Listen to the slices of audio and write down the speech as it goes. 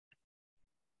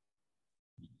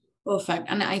Perfect.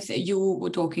 And I say you were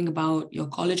talking about your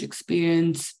college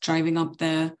experience, driving up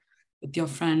there with your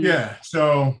friend. Yeah.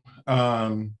 So,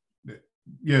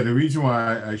 yeah, the reason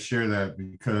why I share that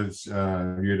because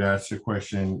you'd asked the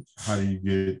question, how do you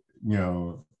get,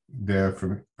 there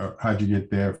from, how do you get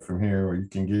there from here, or you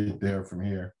can get there from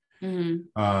here.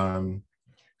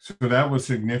 So that was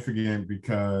significant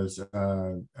because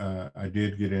I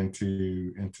did get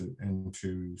into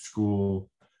school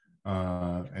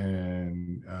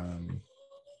and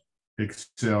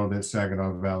excelled at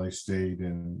Saginaw Valley State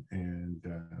and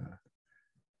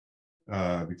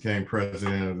became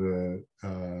president of the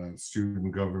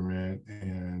student government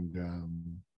and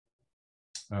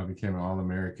became an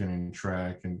All-American in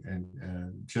track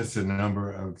and just a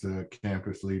number of the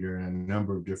campus leader and a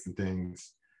number of different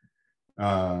things.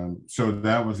 So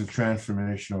that was a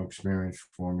transformational experience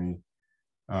for me.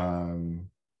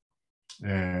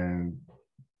 And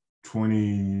 20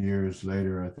 years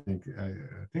later, I think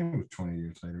it was 20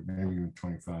 years later, maybe even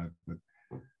 25, but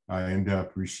I ended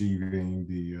up receiving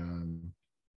the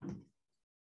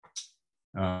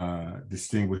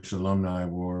Distinguished Alumni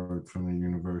Award from the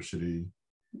university,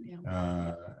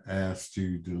 asked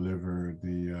to deliver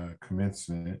the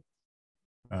commencement,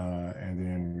 and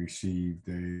then received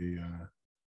an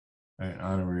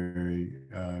honorary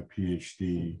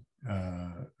PhD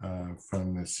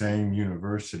from the same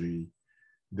university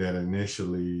that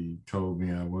initially told me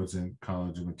I wasn't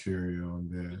college material and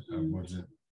that I wasn't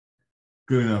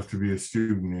good enough to be a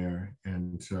student there.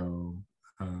 And so,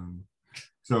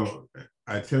 so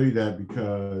I tell you that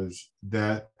because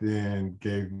that then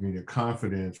gave me the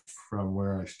confidence from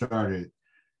where I started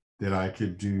that I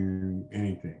could do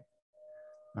anything.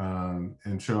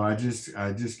 And so I just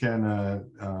kind of,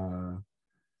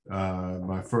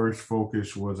 my first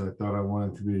focus was I thought I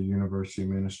wanted to be a university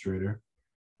administrator.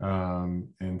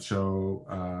 And so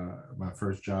my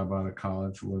first job out of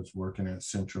college was working at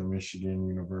Central Michigan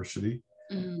University.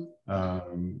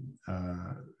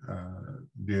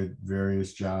 Did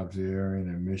various jobs there in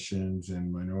admissions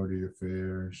and minority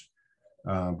affairs.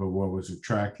 But what was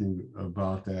attractive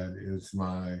about that is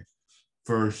my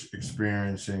first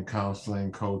experience in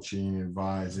counseling, coaching,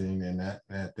 advising, and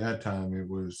at that time it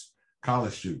was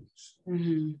college students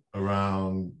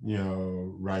around,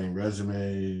 writing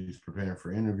resumes, preparing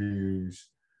for interviews,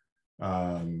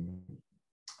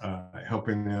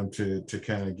 helping them to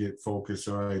kind of get focused.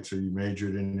 All right, so you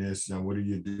majored in this, now what are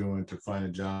you doing to find a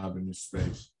job in this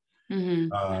space?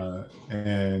 And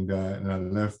I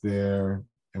left there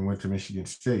and went to Michigan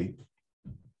State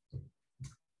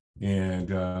and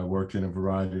worked in a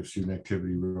variety of student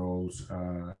activity roles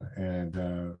and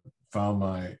found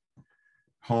my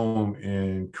home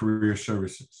in career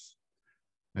services.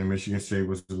 And Michigan State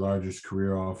was the largest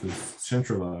career office,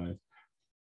 centralized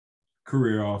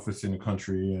career office in the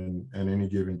country. And at any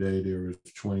given day, there was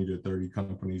 20 to 30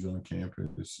 companies on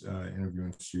campus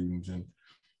interviewing students. And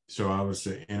so I was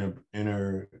the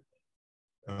inner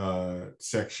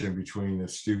section between the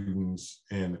students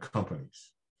and the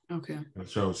companies. Okay. And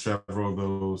so several of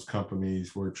those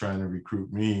companies were trying to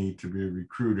recruit me to be a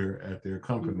recruiter at their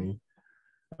company.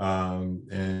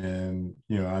 And,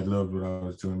 I loved what I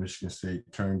was doing. Michigan State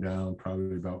turned down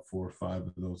probably about 4 or 5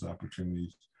 of those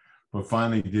opportunities, but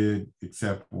finally did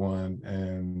accept one.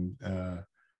 And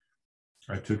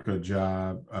I took a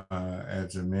job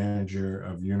as a manager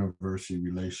of university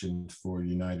relations for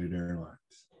United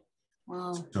Airlines.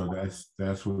 Wow. So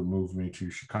that's what moved me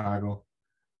to Chicago.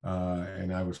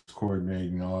 And I was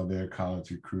coordinating all their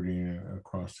college recruiting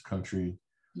across the country.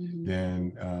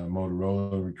 Then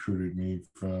Motorola recruited me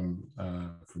from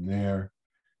there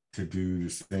to do the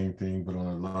same thing, but on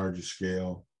a larger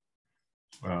scale.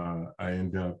 I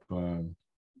ended up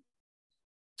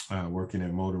working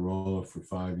at Motorola for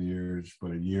 5 years,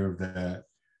 but a year of that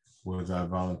was I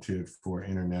volunteered for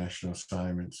international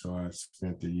assignments. So I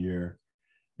spent a year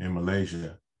in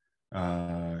Malaysia,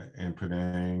 in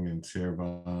Penang and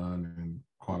Cirebon and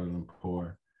Kuala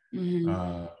Lumpur.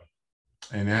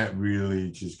 And that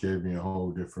really just gave me a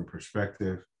whole different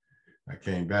perspective. I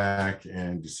came back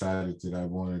and decided that I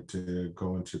wanted to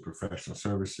go into professional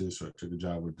services. So I took a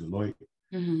job with Deloitte.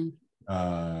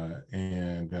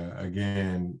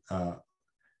 Again,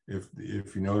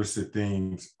 if you notice the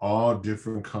things, all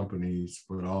different companies,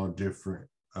 but all different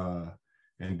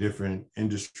and different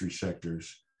industry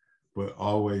sectors, but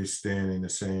always staying in the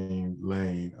same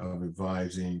lane of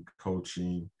advising,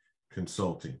 coaching,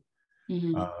 consulting.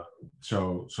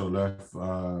 So left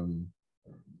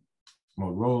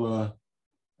Motorola,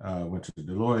 went to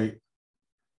Deloitte,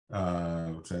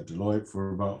 was at Deloitte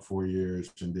for about 4 years,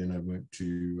 and then I went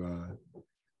to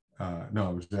no,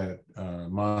 I was at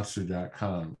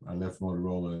Monster.com. I left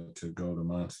Motorola to go to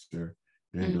Monster,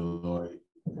 then Deloitte,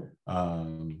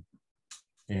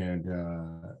 and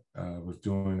was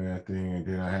doing that thing. And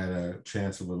then I had a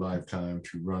chance of a lifetime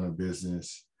to run a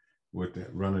business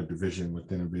run a division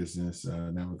within a business.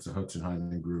 Now it's the Hudson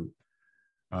Highland Group.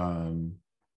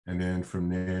 And then from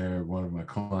there, one of my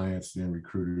clients then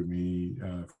recruited me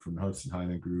from the Hudson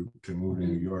Highland Group to move to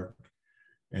New York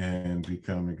and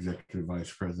become executive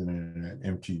vice president at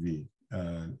MTV,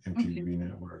 MTV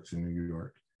Networks in New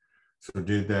York. So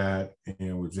did that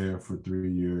and was there for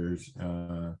 3 years,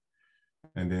 and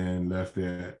then left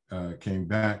that, came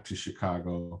back to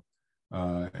Chicago,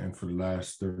 and for the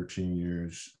last 13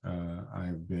 years,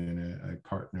 I've been a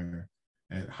partner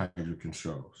at Hydra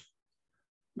Controls.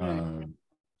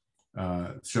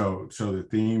 So the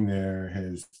theme there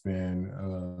has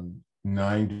been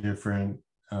 9 different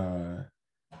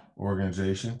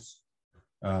organizations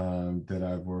that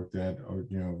I've worked at,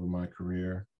 over my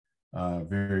career.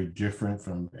 Very different,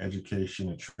 from education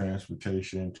to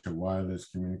transportation to wireless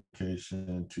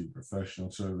communication to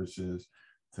professional services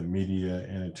to media,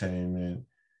 entertainment,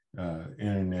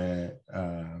 internet,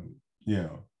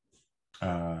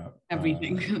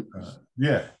 everything.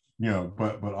 Yeah,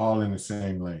 but all in the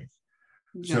same lane.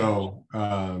 Right. So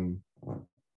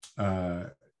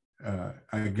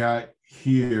I got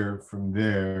here from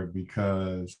there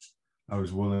because I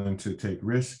was willing to take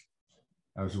risk.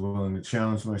 I was willing to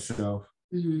challenge myself.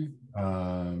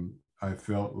 I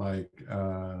felt like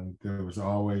there was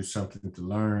always something to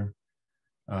learn,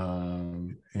 and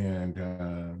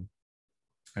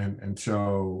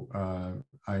so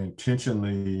I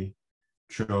intentionally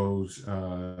chose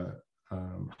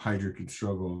Hydra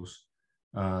Struggles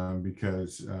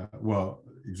because,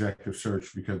 executive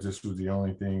search, because this was the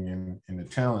only thing in the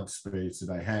talent space that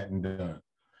I hadn't done.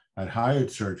 I'd hired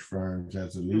search firms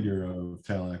as a leader of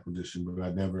talent acquisition, but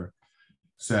I'd never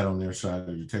sat on their side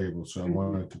of the table. So I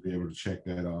wanted to be able to check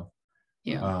that off.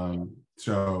 Yeah.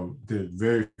 So there's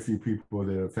very few people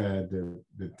that have had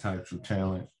the types of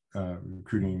talent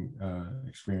recruiting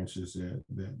experiences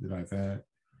that I've had.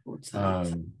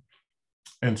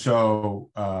 And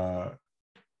so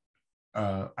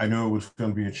I knew it was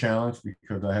going to be a challenge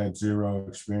because I had zero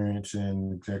experience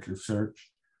in executive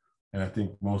search. And I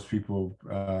think most people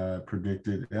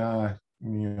predicted,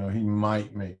 he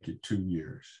might make it 2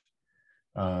 years.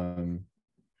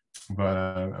 But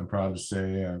I'm proud to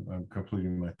say I'm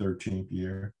completing my 13th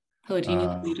year.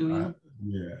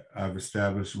 I've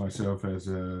established myself as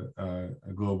a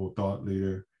global thought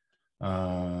leader,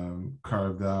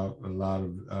 carved out a lot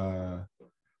of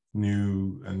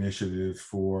new initiatives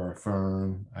for our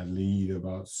firm. I lead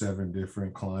about 7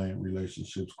 different client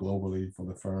relationships globally for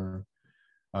the firm.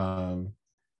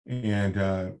 And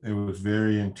it was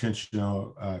very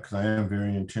intentional, because I am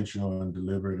very intentional and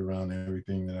deliberate around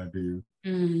everything that I do.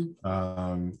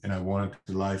 And I wanted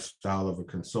the lifestyle of a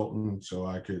consultant, so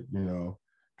I could,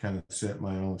 kind of set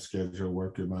my own schedule,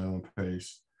 work at my own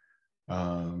pace.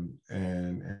 And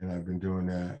I've been doing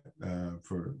that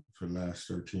for the last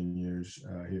 13 years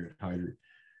here at Hydra.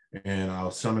 And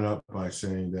I'll sum it up by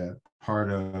saying that part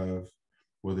of,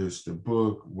 whether it's the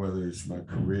book, whether it's my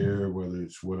career, whether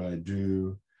it's what I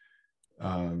do,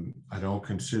 I don't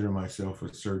consider myself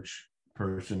a search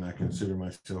person. I consider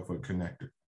myself a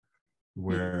connector,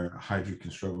 where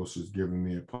Hydra Struggles has given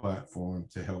me a platform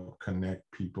to help connect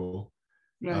people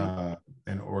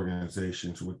and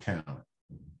organizations with talent.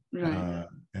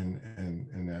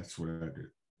 And that's what I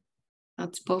do.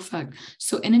 That's perfect.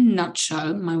 So in a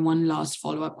nutshell, my one last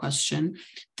follow-up question,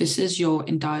 this is your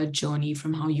entire journey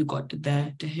from how you got to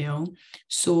there to here.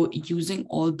 So using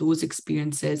all those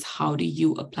experiences, how do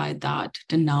you apply that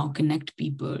to now connect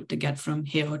people to get from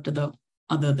here to the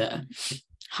other there?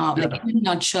 How, in a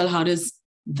nutshell, how does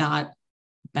that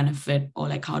benefit, or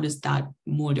how does that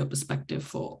mold your perspective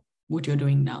for what you're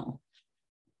doing now?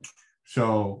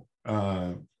 So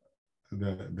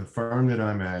the firm that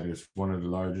I'm at is one of the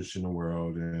largest in the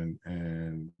world,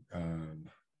 and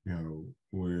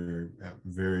we're a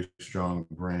very strong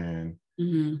brand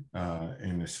in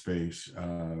the space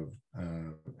of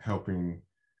helping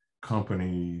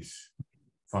companies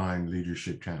find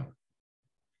leadership talent.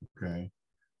 Okay,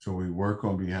 so we work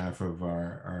on behalf of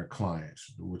our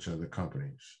clients, which are the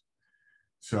companies.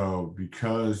 So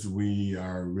because we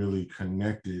are really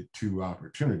connected to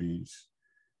opportunities,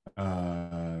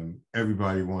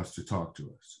 everybody wants to talk to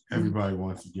us. Everybody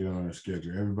wants to get on our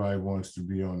schedule. Everybody wants to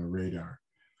be on the radar.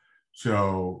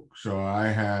 So I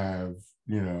have,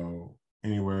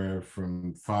 anywhere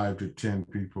from 5 to 10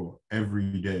 people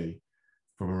every day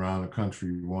from around the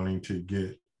country wanting to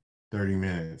get 30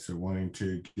 minutes or wanting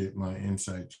to get my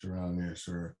insights around this,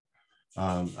 or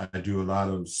I do a lot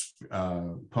of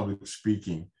public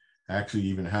speaking. I actually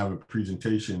even have a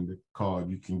presentation called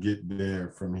 "You Can Get There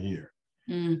From Here."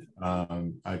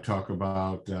 I talk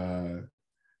about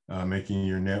making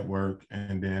your network,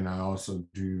 and then I also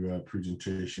do a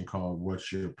presentation called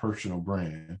 "What's Your Personal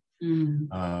Brand?" And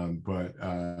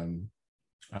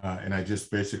I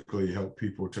just basically help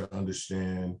people to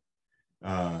understand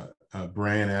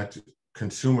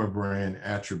consumer brand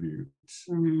attributes.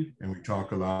 And we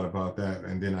talk a lot about that.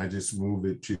 And then I just move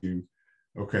it to,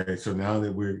 okay, so now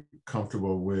that we're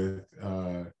comfortable with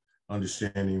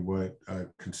understanding what a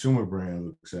consumer brand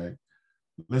looks like,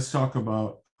 let's talk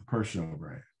about a personal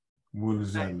brand. What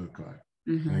does that look like?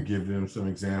 And I give them some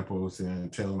examples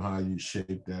and tell them how you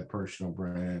shape that personal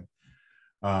brand.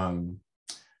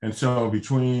 And so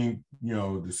between,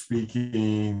 the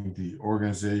speaking, the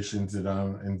organizations that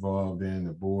I'm involved in,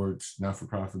 the boards,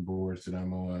 not-for-profit boards that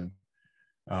I'm on,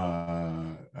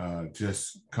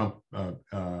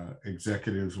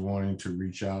 executives wanting to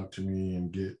reach out to me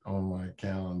and get on my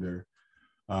calendar.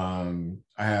 I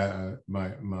had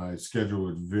my schedule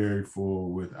was very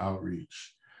full with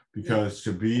outreach, because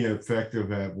to be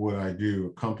effective at what I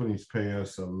do, companies pay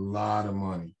us a lot of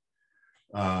money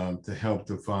to help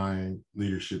to find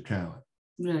leadership talent.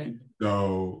 Right.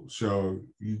 So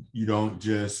you don't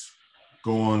just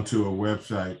go onto a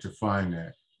website to find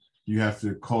that. You have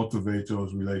to cultivate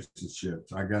those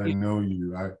relationships. I got to know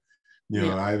you. I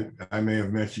may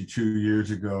have met you 2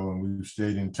 years ago and we've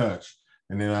stayed in touch.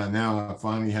 And then I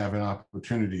finally have an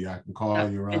opportunity. I can call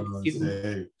you around and say,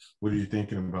 hey, what are you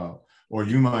thinking about? Or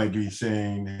you might be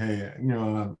saying, hey,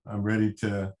 I'm ready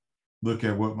to look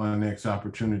at what my next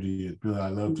opportunity is. Billy,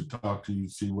 I'd love to talk to you,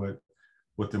 see what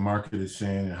the market is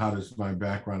saying and how does my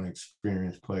background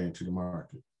experience play into the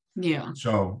market. Yeah.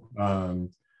 So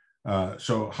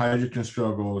Hydrogen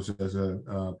Struggles as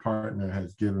a partner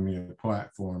has given me a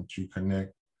platform to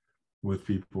connect with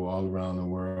people all around the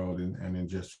world and in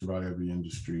just about every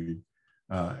industry,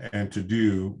 and to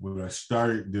do what I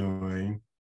started doing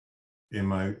in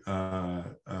my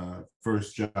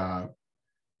first job,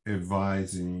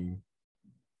 advising,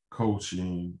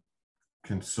 coaching,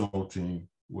 consulting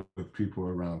with people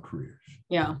around careers.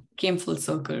 Yeah, came full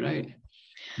circle, right?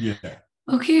 Yeah.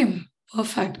 Okay,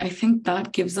 perfect. I think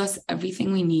that gives us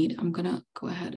everything we need. I'm gonna go ahead